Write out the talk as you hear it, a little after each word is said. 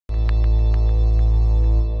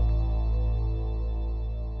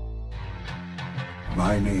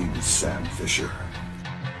My name is Sam Fisher.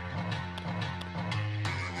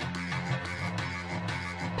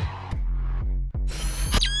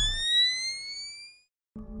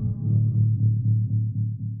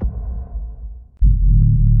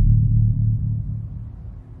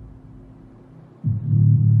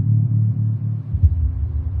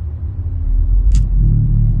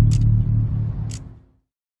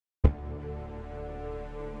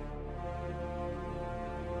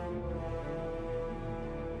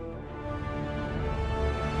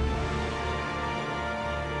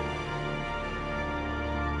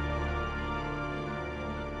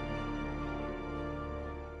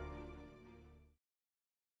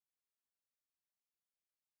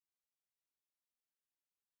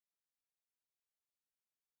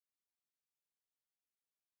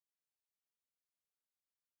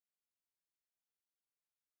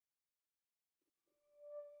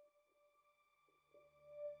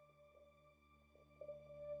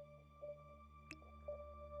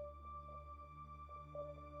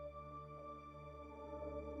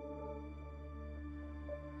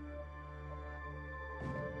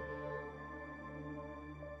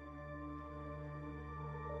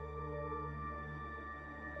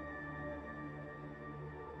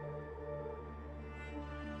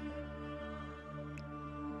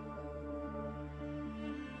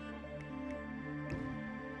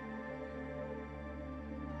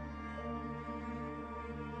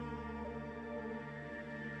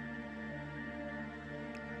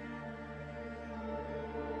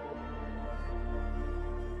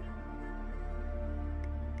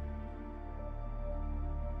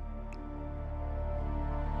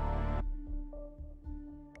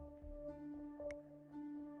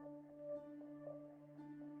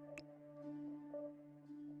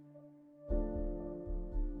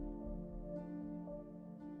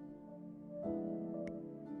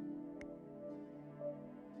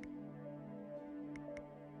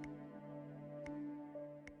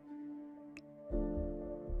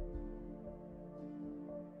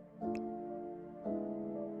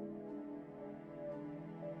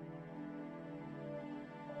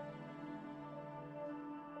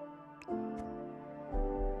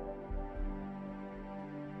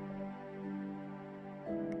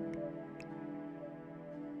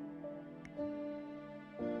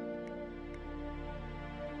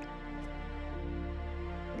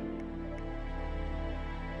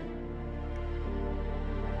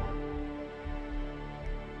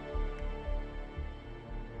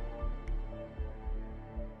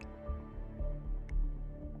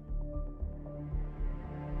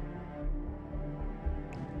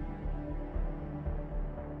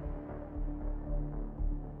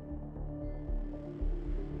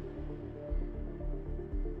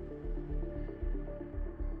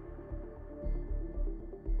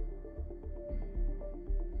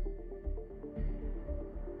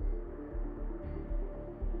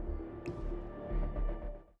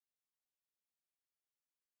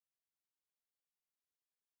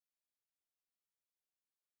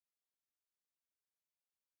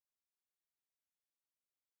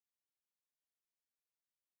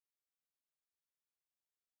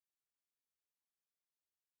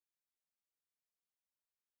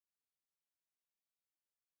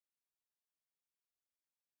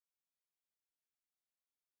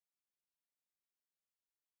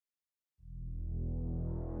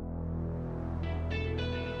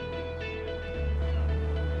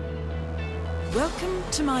 Welcome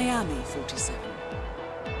to Miami, 47.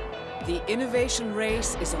 The innovation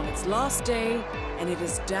race is on its last day, and it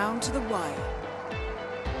is down to the wire.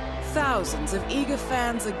 Thousands of eager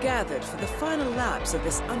fans are gathered for the final laps of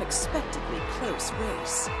this unexpectedly close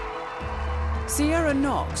race. Sierra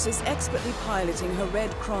Knox is expertly piloting her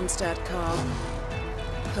red Kronstadt car.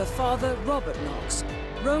 Her father, Robert Knox,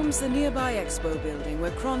 roams the nearby expo building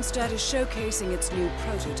where Kronstadt is showcasing its new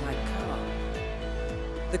prototype car.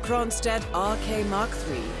 The Kronstadt RK Mark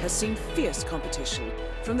III has seen fierce competition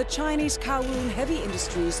from the Chinese Kowloon Heavy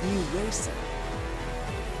Industries' new racer.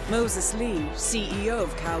 Moses Lee, CEO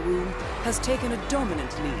of Kowloon, has taken a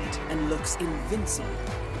dominant lead and looks invincible.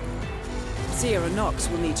 Sierra Knox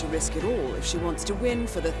will need to risk it all if she wants to win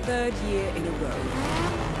for the third year in a row.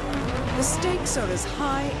 The stakes are as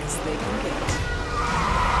high as they can get.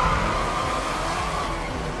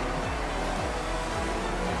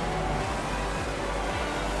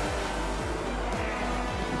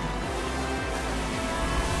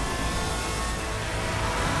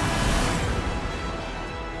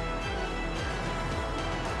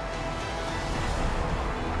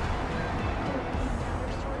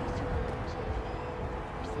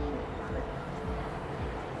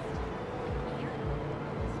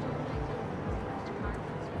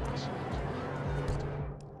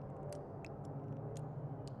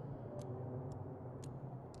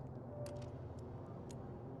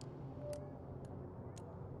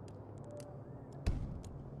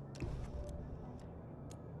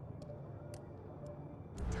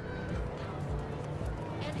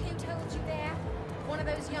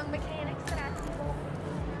 young mechanics that are people.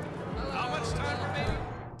 How much time remaining?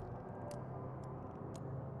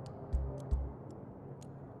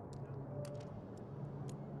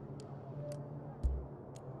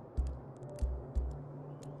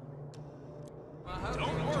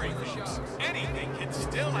 Don't worry, folks. Anything can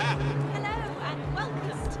still happen. Hello and welcome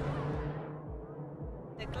to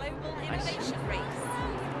the Global Innovation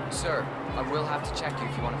Race. Sir, I will have to check you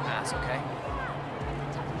if you want to pass, okay?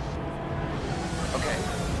 Okay,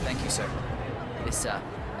 thank you, sir.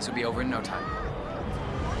 This will be over in no time.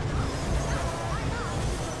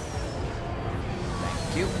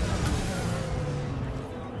 Thank you.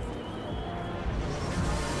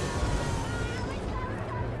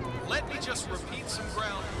 Let me just repeat some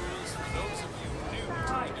ground rules for those of you new to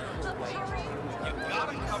the nerd. You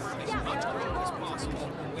gotta cover as much ground as possible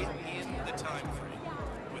within the time frame.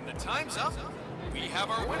 When the time's up, we have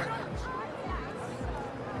our winner.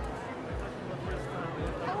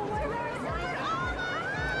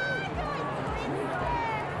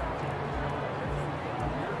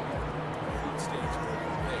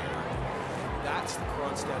 That's the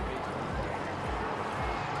Kronstadt big.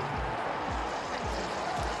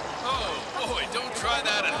 Oh, boy, don't try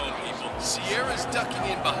that at home, people. Sierra's ducking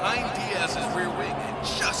in behind Diaz's rear wing and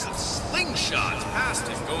just slingshots past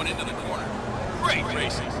him going into the corner. Great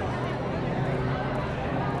racing.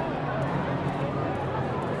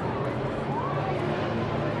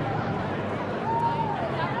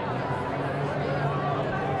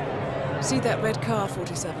 See that red car,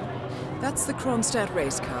 47? That's the Kronstadt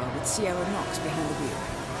race car with Sierra Knox behind the wheel.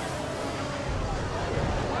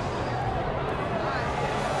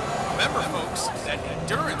 Remember, folks, that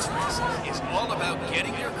endurance racing is all about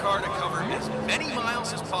getting your car to cover as many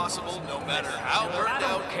miles as possible, no matter how burned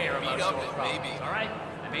out or beat up it may be. All right?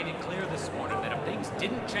 I made it clear this morning that if things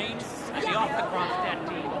didn't change, I'd be off the Kronstadt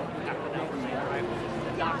team. After that was later, I was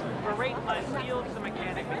the doctor berate my field as a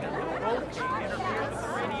mechanic because the road change interferes with the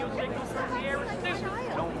radio signal from the air station.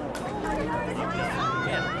 No more.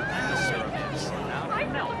 Yes, sure it is. Now, I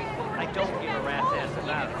don't give a rat's ass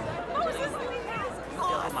about it.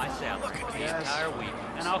 Still myself the entire week,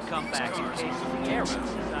 and I'll come back in case the air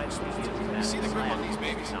decides to use that. See the grip on these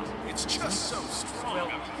babies? It's just so strong. Well,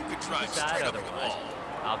 You could drive decide straight up the otherwise. wall.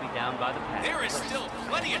 I'll be down by the path. There is still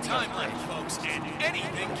plenty of time left, folks, and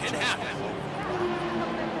anything can happen.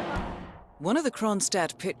 One of the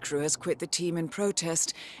Kronstadt pit crew has quit the team in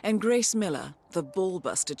protest, and Grace Miller, the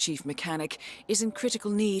ballbuster chief mechanic, is in critical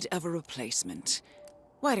need of a replacement.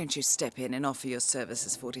 Why don't you step in and offer your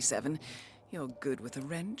services, 47? You're good with a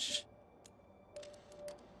wrench.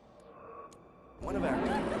 One of our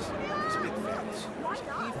guys is a big fan. He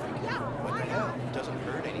figured, what the hell, it doesn't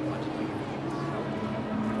hurt anyone.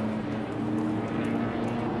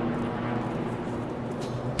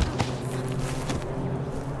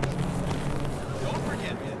 Don't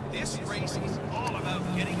forget, this race is all about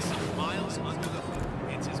getting some miles under the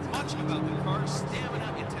hood. It's as much about the car's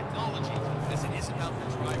stamina and technology as it is about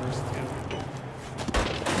the driver's talent.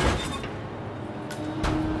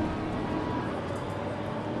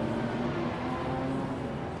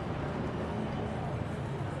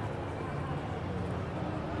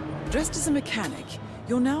 Dressed as a mechanic,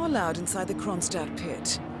 you're now allowed inside the Kronstadt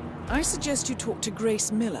pit. I suggest you talk to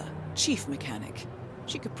Grace Miller, chief mechanic.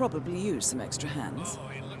 She could probably use some extra hands. Oh,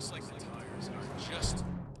 it looks like the tires are just...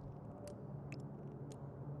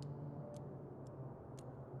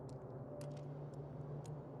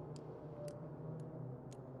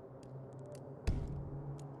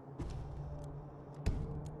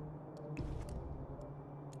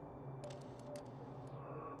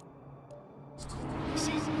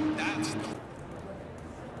 See, that's the...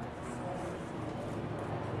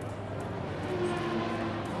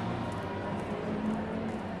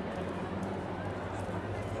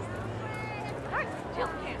 I still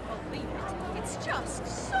can't believe it. It's just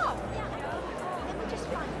so.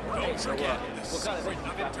 Don't forget, the secret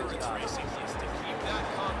of endurance racing is to keep that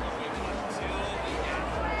car moving until the end.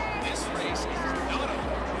 This race is not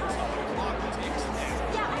over until the clock takes a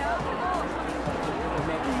down.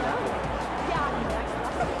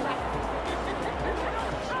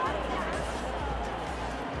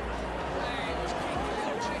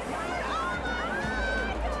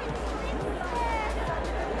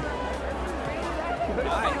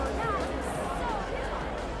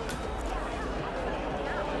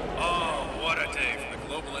 Oh, what a day for the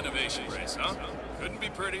Global Innovation Race, huh? Couldn't be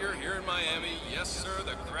prettier here in Miami. Yes, sir,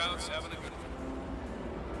 the crowd's having a good one.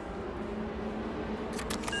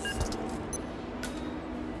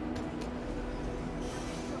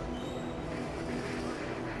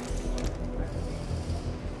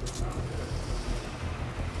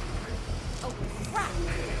 Oh, crap!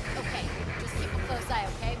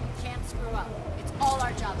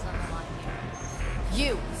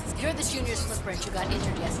 You're the junior slipper who got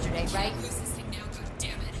injured yesterday, right? Lose this thing now,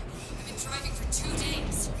 goddammit. I've been driving for 2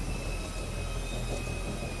 days.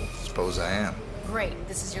 Suppose I am. Great,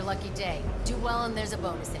 this is your lucky day. Do well and there's a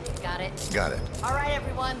bonus in it, got it? Got it. All right,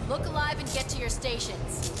 everyone, look alive and get to your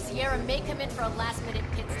stations. Sierra may come in for a last-minute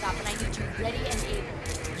pit stop, and I need you ready and able.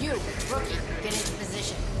 You, rookie, get into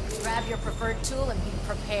position. Grab your preferred tool and be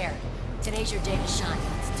prepared. Today's your day to shine.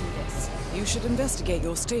 Let's do this. You should investigate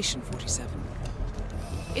your station, 47.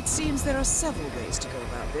 It seems there are several ways to go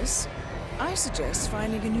about this. I suggest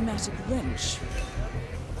finding a pneumatic wrench.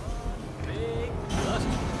 Big bust.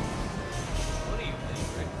 What do you think,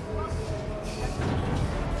 Rick?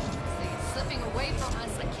 It's slipping away from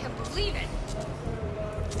us. I can't believe it.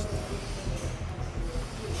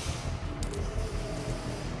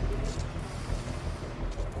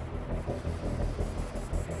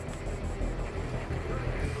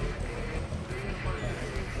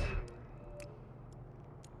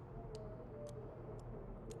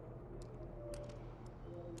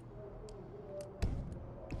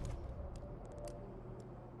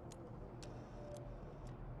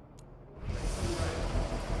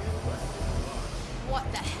 What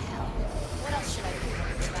the hell? What else should I be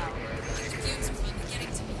worried about? The fumes are finally getting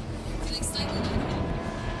to me. Feeling slightly lightheaded.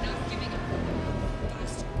 Not giving up.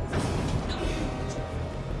 Bastards. No.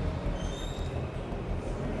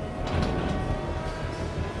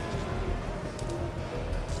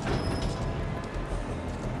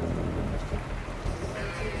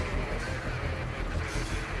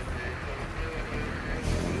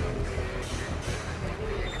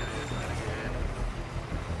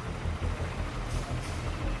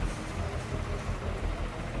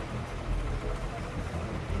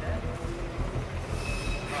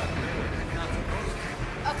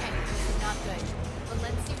 Okay, this is not good. But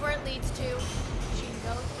let's see where it leads to. Machine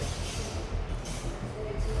go.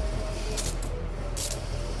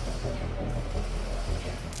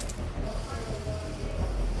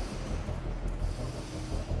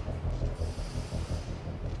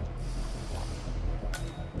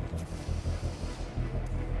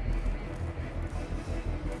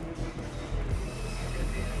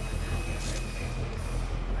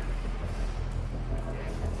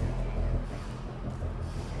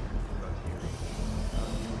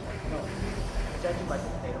 Judging by the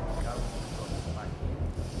state of the government,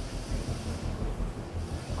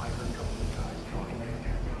 I heard a couple of guys talking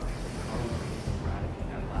radically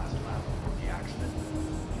that last lap before the accident. Do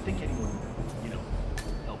you think anyone,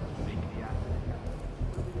 helped make the accident?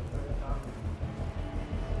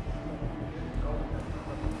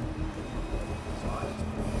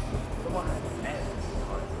 Someone had meds in the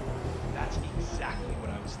car. That's exactly what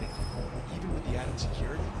I was thinking. Even with the added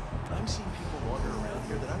security, I'm seeing people wander around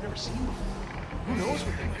here that I've never seen before. Who knows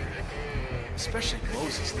what they might be? Especially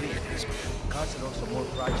Moses Lee at this point. Cars are also more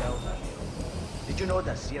fragile. Did you know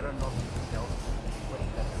that Sierra Norte itself was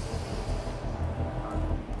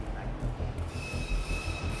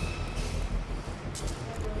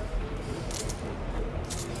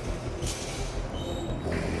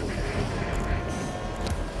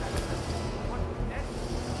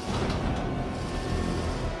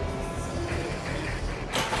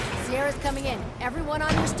Sierra's coming in. Everyone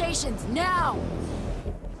on your stations, now!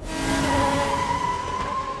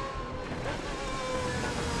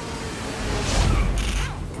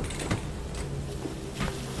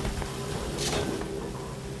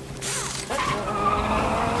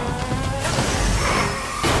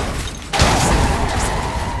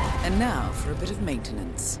 And now for a bit of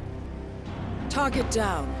maintenance. Target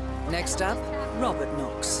down. Next up, Robert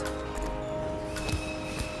Knox.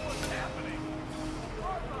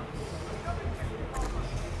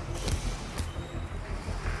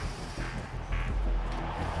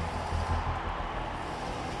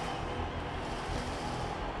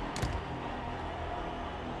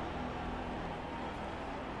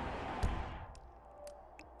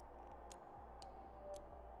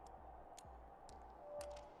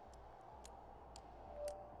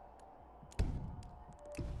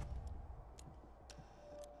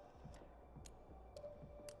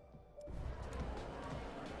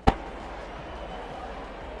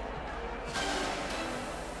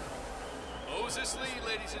 Moses Lee,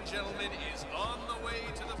 ladies and gentlemen, is on the way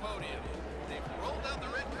to the podium. They've rolled out the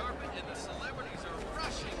red carpet and the celebrities are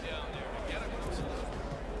rushing down there to get a close look.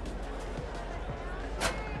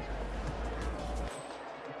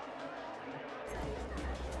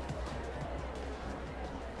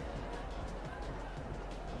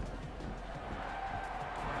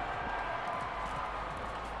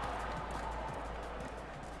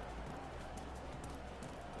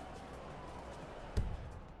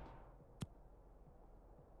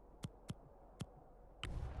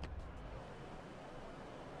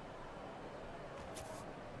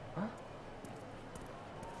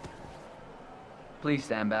 Please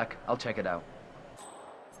stand back. I'll check it out.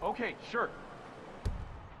 Okay, sure.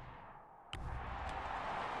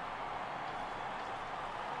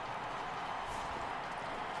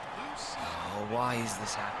 Oh, why is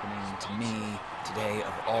this happening to me today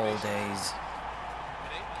of all days?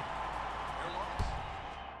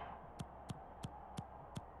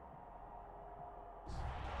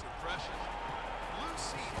 Depression.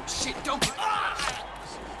 Shit, don't...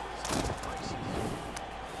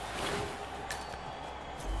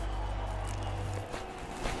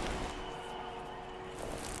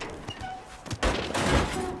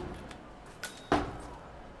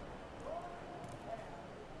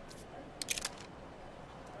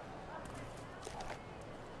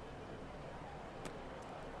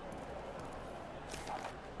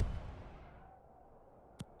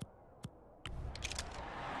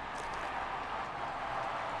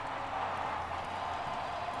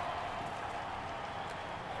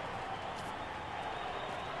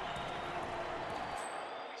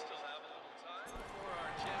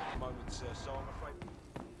 Moments, so I'm afraid.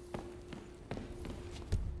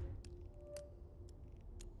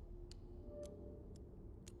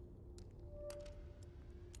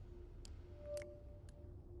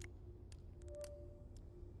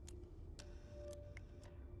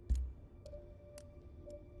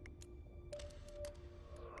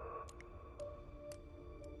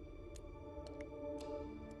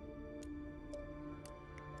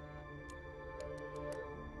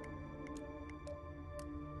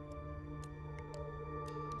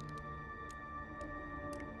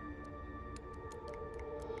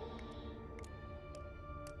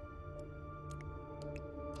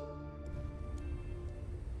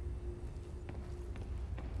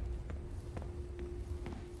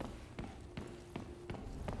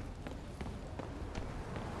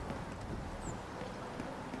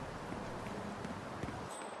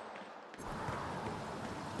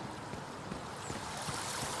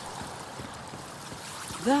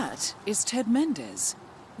 That is Ted Mendez,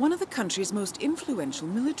 one of the country's most influential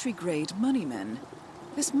military-grade moneymen.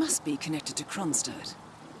 This must be connected to Kronstadt.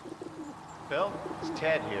 Phil, it's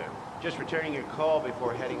Ted here. Just returning your call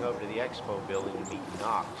before heading over to the expo building to meet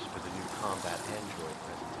Knox for the new combat android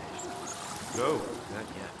presentation. No, not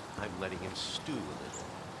yet. I'm letting him stew a little.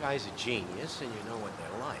 Guy's a genius, and you know what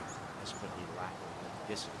they're like. Desperately lacking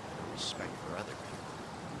in discipline and respect for other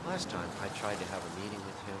people. Last time I tried to have a meeting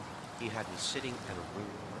with him, he had me sitting in a room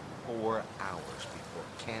for 4 hours before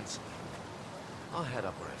canceling. I'll head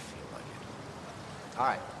up when I feel like it. All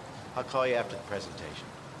right, I'll call you after the presentation.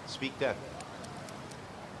 Speak then.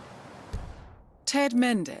 Ted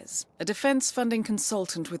Mendez, a defense funding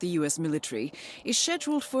consultant with the US military, is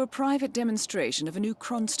scheduled for a private demonstration of a new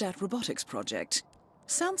Kronstadt robotics project.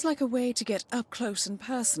 Sounds like a way to get up close and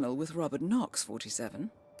personal with Robert Knox, 47.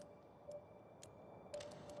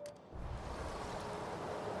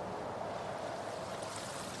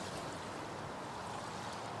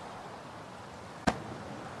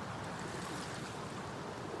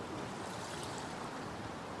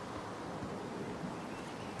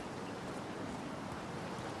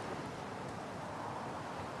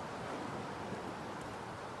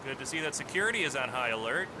 Good to see that security is on high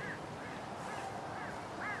alert.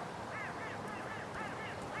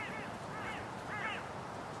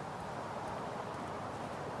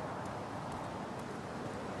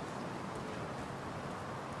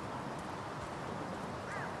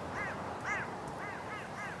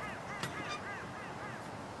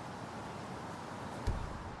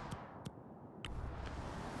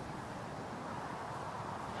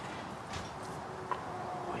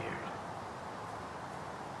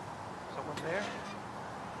 There?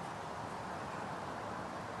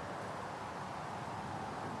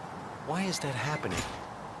 Why is that happening?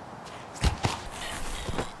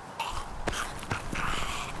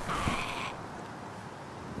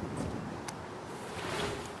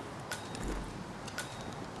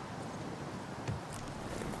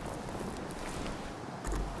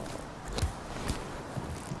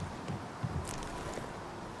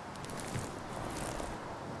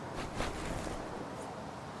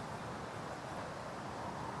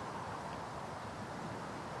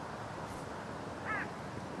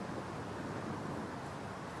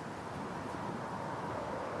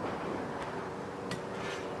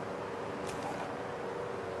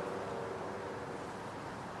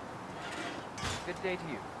 Good day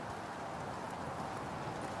to you.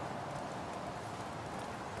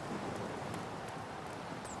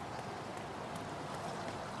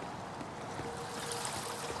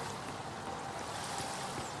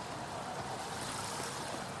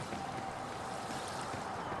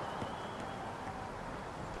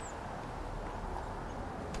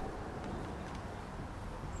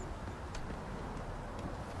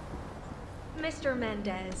 Mr.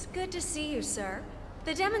 Mendez, good to see you, sir.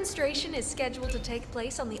 The demonstration is scheduled to take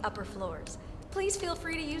place on the upper floors. Please feel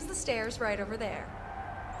free to use the stairs right over there.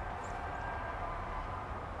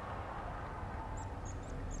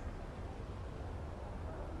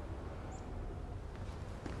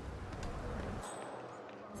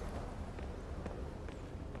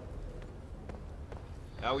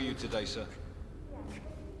 How are you today, sir?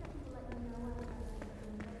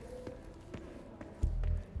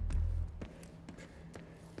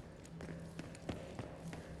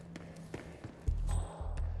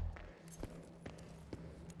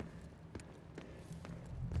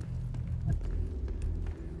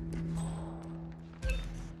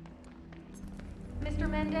 Mr.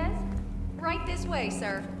 Mendez? Right this way,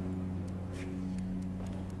 sir.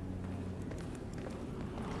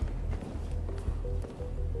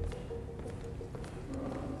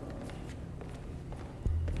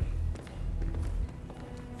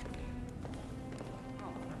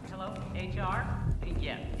 Hello, HR?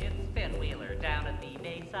 Yes, it's Ben Wheeler down at the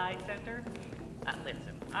Bayside Center. Listen,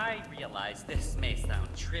 I realize this may sound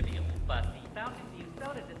trivial, but the Fountain View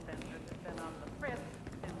soda dispenser has been on the fritz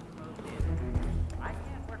since we moved in. I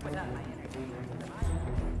can't work without my energy, and I have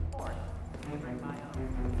to support bring my own.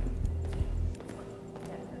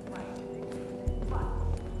 Yes, that's right.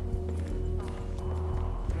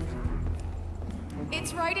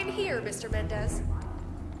 It's right in here, Mr. Mendez.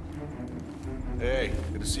 Hey,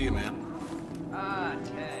 good to see you, man. Ah,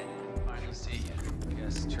 Ted. Fine to see you.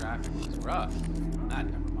 Guess traffic was rough. Ah,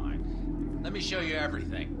 never mind. Let me show you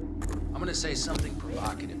everything. I'm gonna say something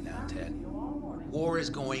provocative now, Ted. War is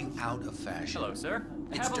going out of fashion. Hello, sir.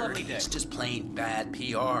 It's Have a lovely dirty. day. It's just plain bad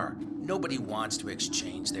PR. Nobody wants to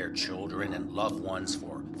exchange their children and loved ones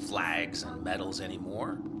for flags and medals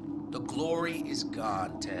anymore. The glory is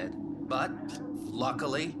gone, Ted. But,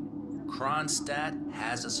 luckily, Kronstadt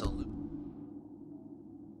has a solution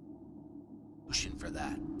for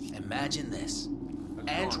that. Imagine this.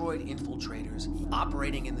 Android infiltrators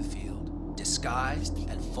operating in the field, disguised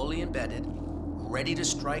and fully embedded, ready to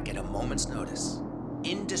strike at a moment's notice.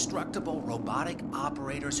 Indestructible robotic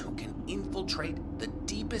operators who can infiltrate the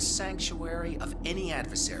deepest sanctuary of any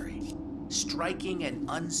adversary, striking an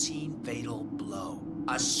unseen fatal blow.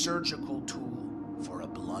 A surgical tool for a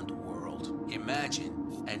blunt world.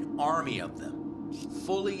 Imagine an army of them,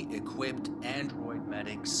 fully equipped android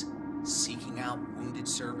medics seeking out wounded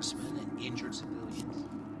servicemen and injured civilians,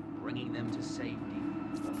 bringing them to safety,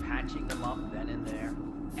 or patching them up then and there.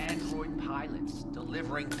 Android pilots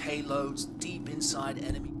delivering payloads deep inside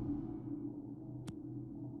enemy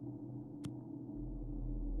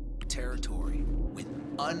territory with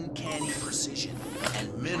uncanny precision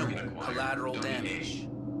and minimal collateral damage.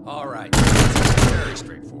 All right, it's very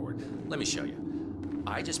straightforward. Let me show you.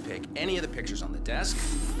 I just pick any of the pictures on the desk,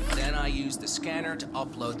 then I use the scanner to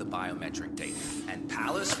upload the biometric data, and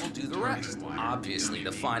Palace will do the rest. Obviously,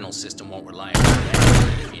 the final system won't rely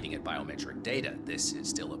on feeding it biometric data. This is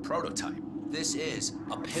still a prototype. This is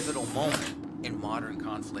a pivotal moment in modern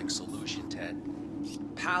conflict solution, Ted.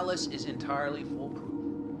 Palace is entirely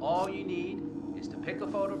foolproof. All you need is to pick a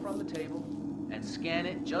photo from the table and scan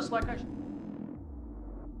it just like I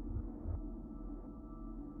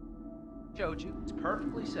showed you. It's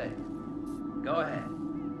perfectly safe. Go ahead.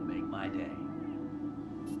 Make my day.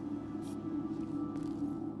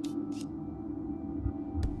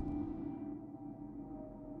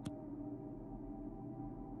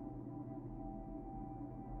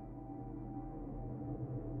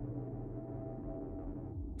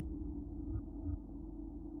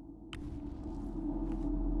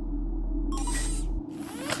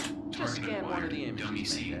 Just scan one of the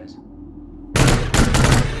images, Mendez.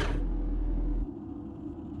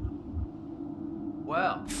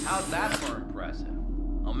 Well, how's that for impressive?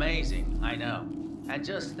 Amazing, I know. And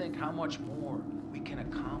just think how much more we can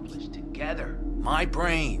accomplish together. My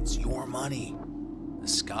brains, your money. The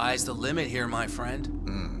sky's the limit here, my friend.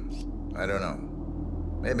 I don't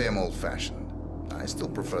know. Maybe I'm old-fashioned. I still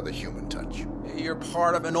prefer the human touch. You're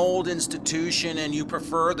part of an old institution and you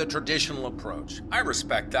prefer the traditional approach. I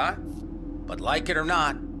respect that. But like it or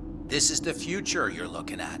not, this is the future you're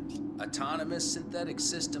looking at. Autonomous synthetic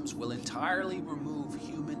systems will entirely remove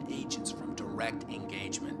human agents from direct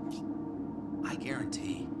engagement. I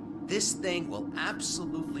guarantee this thing will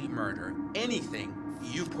absolutely murder anything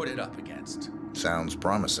you put it up against. Sounds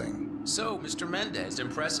promising. So, Mr. Mendez,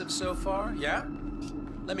 impressive so far, yeah?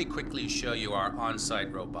 Let me quickly show you our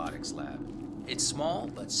on-site robotics lab. It's small,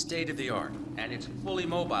 but state-of-the-art, and it's fully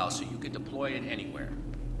mobile so you can deploy it anywhere.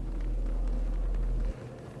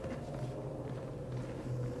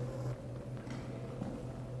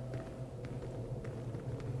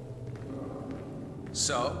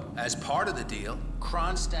 So, as part of the deal,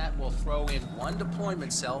 Kronstadt will throw in 1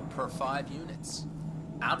 deployment cell per 5 units.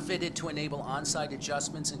 Outfitted to enable on-site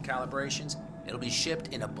adjustments and calibrations, it'll be shipped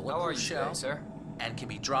in a bulletproof shell and can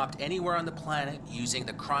be dropped anywhere on the planet using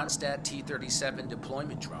the Kronstadt T-37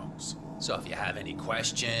 deployment drones. So if you have any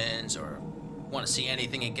questions or want to see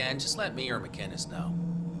anything again, just let me or McInnes know.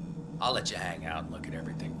 I'll let you hang out and look at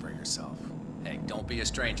everything for yourself. Hey, don't be a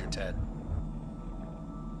stranger, Ted.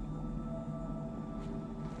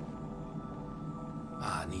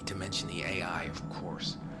 I need to mention the AI, of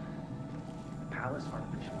course. Palace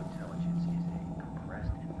artificial intelligence is a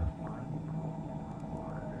compressed and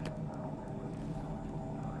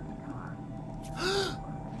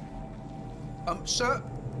refined Sir,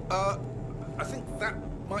 I think that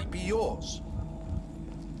might be yours.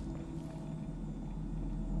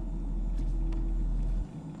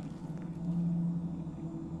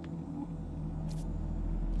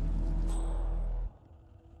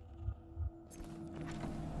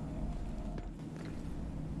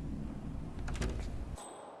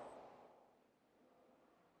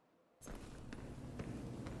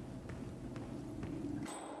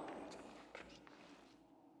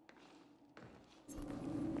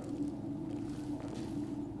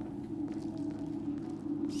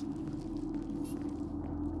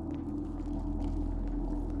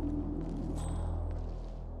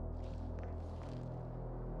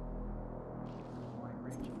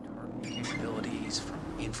 Capabilities from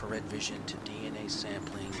infrared vision to DNA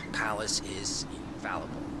sampling, Palace is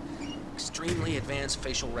infallible. Extremely advanced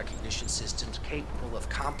facial recognition systems capable of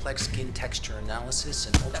complex skin texture analysis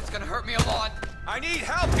and... That's gonna hurt me a lot! I need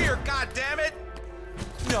help here, goddammit!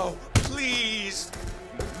 No, please!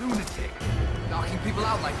 You lunatic! Knocking people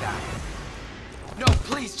out like that! No,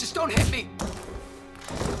 please, just don't hit me!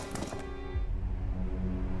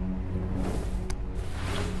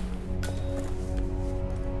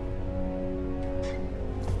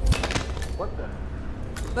 What the?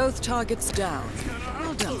 Both targets down.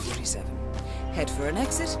 Well done, 47. Head for an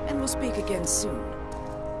exit, and we'll speak again soon.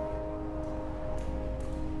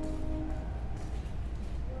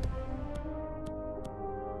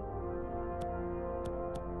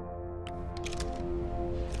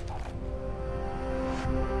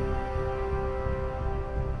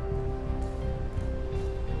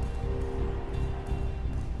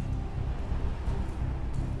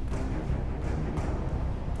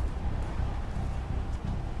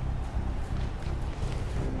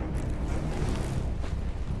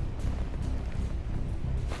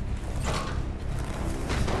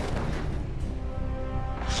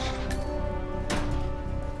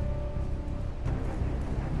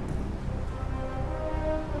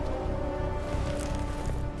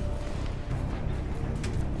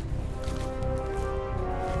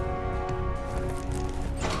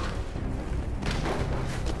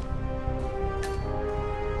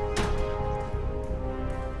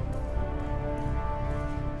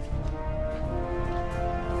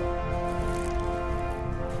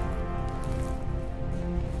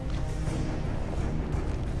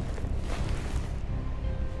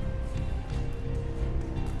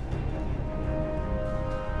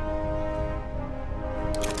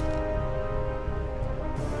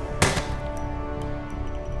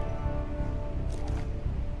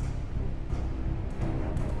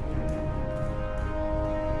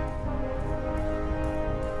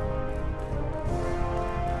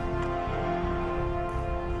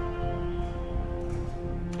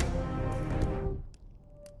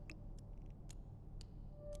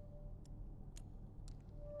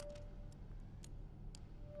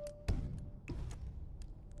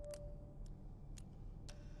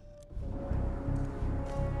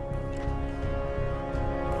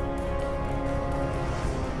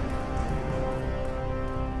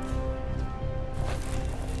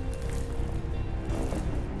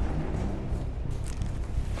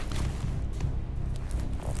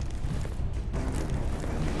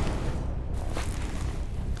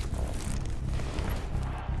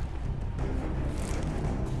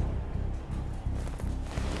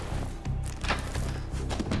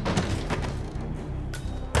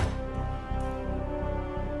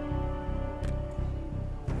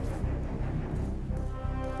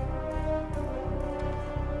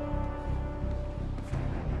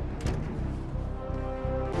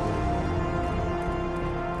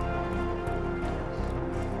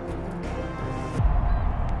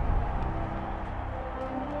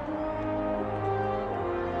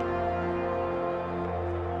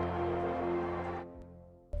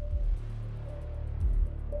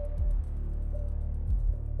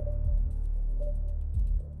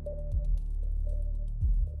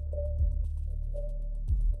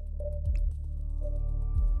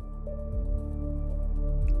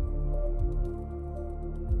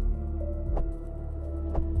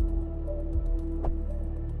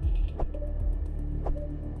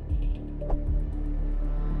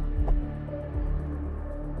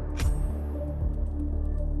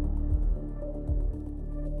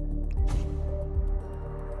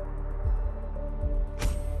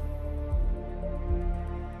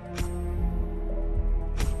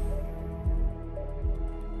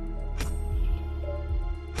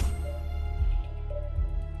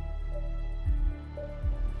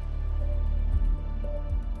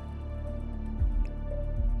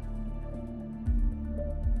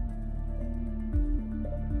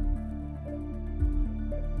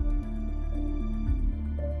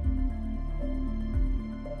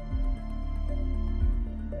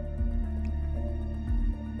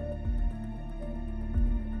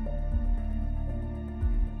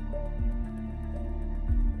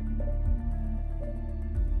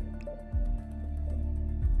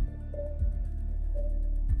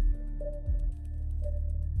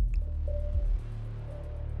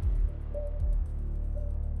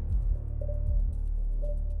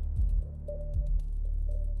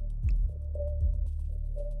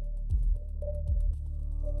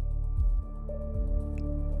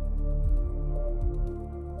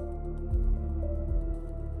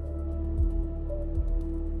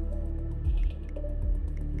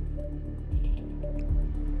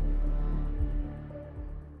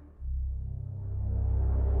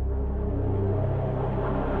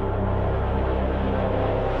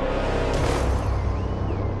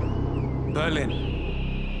 Berlin.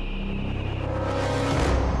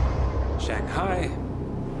 Shanghai.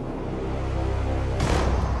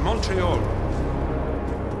 Montreal.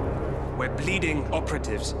 We're bleeding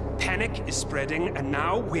operatives. Panic is spreading, and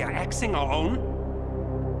now we are axing our own?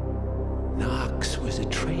 Knox was a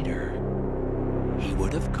traitor. He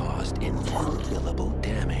would have caused incalculable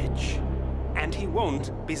damage. And he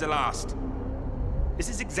won't be the last. This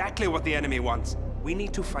is exactly what the enemy wants. We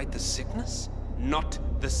need to fight the sickness, not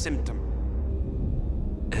the symptom.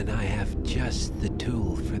 And I have just the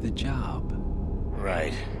tool for the job.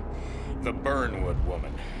 Right. The Burnwood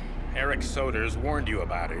woman. Eric Soders warned you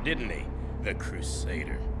about her, didn't he? The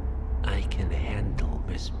Crusader. I can handle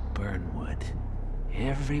Miss Burnwood.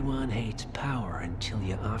 Everyone hates power until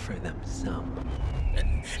you offer them some.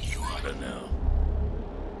 You ought to know.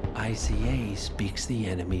 ICA speaks the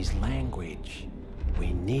enemy's language.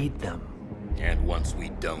 We need them. And once we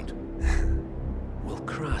don't? We'll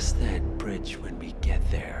cross that bridge when we get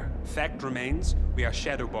there. Fact remains, we are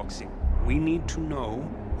shadowboxing. We need to know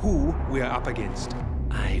who we are up against.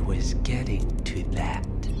 I was getting to that.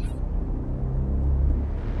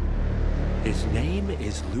 His name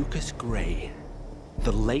is Lucas Gray,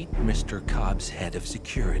 the late Mr. Cobb's head of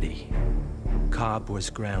security. Cobb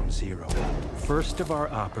was ground zero, first of our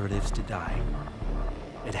operatives to die.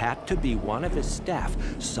 It had to be one of his staff,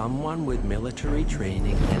 someone with military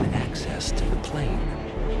training and access to the plane.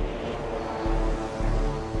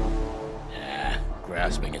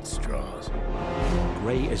 Grasping at straws.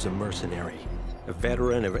 Gray is a mercenary, a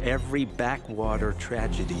veteran of every backwater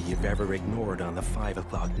tragedy you've ever ignored on the 5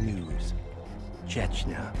 o'clock news.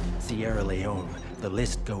 Chechnya, Sierra Leone, the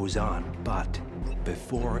list goes on, but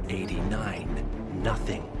before '89,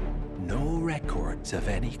 nothing. No records of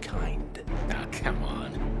any kind. Now, come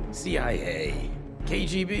on. CIA,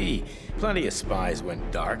 KGB, plenty of spies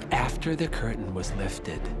went dark. After the curtain was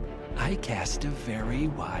lifted, I cast a very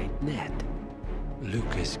wide net.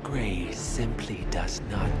 Lucas Gray simply does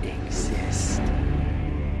not exist.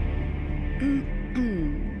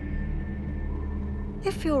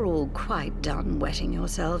 If you're all quite done wetting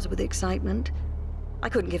yourselves with excitement, I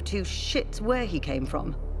couldn't give two shits where he came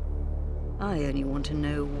from. I only want to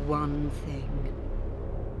know one thing.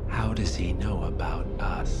 How does he know about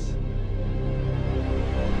us?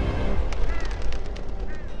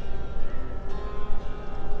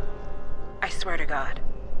 I swear to God,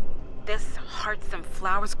 this hearts and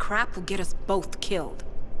flowers crap will get us both killed.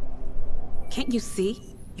 Can't you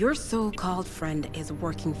see? Your so-called friend is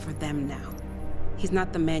working for them now. He's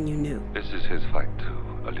not the man you knew. This is his fight too,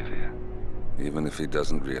 Olivia. Even if he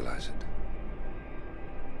doesn't realize it.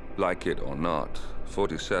 Like it or not,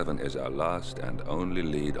 47 is our last and only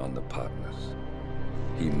lead on the partners.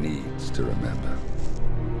 He needs to remember.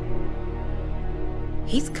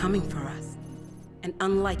 He's coming for us. And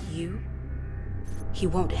unlike you, he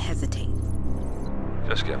won't hesitate.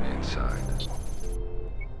 Just get me inside.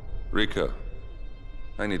 Rico,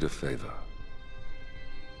 I need a favor.